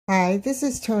Hi, this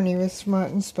is Tony with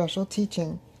Smart and Special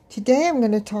Teaching. Today I'm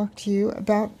going to talk to you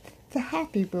about the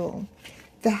happy rule.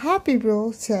 The happy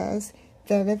rule says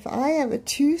that if I have a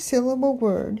two-syllable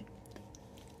word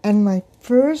and my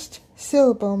first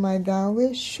syllable, my vowel,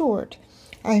 is short,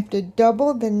 I have to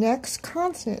double the next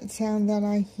consonant sound that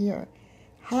I hear.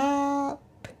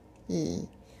 Happy.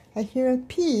 I hear a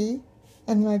P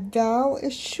and my vowel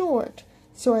is short,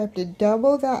 so I have to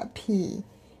double that P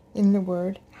in the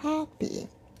word happy.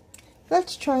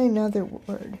 Let's try another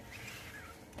word.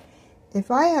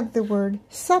 If I have the word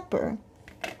supper,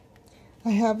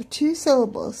 I have two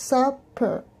syllables,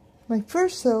 supper. My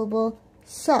first syllable,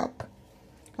 sup.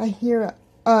 I hear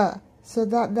a, so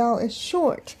that vowel is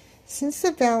short. Since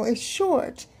the vowel is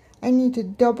short, I need to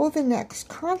double the next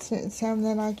consonant sound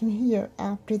that I can hear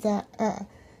after that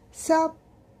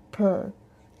supper.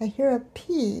 I hear a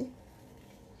P,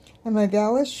 and my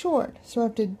vowel is short, so I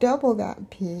have to double that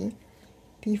P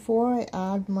before I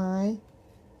add my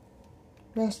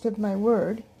rest of my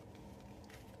word,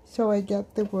 so I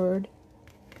get the word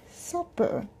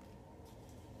supper.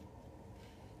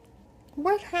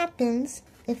 What happens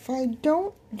if I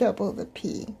don't double the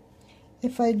P?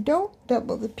 If I don't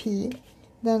double the P,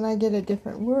 then I get a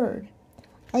different word.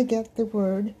 I get the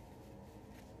word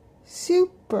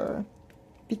super,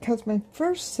 because my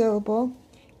first syllable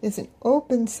is an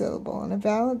open syllable, and a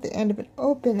vowel at the end of an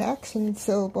open accent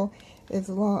syllable is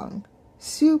long.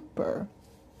 Super.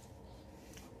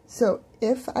 So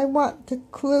if I want to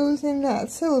close in that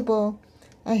syllable,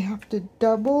 I have to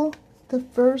double the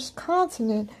first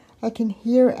consonant I can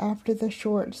hear after the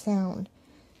short sound.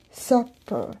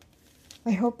 Supper.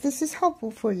 I hope this is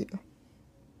helpful for you.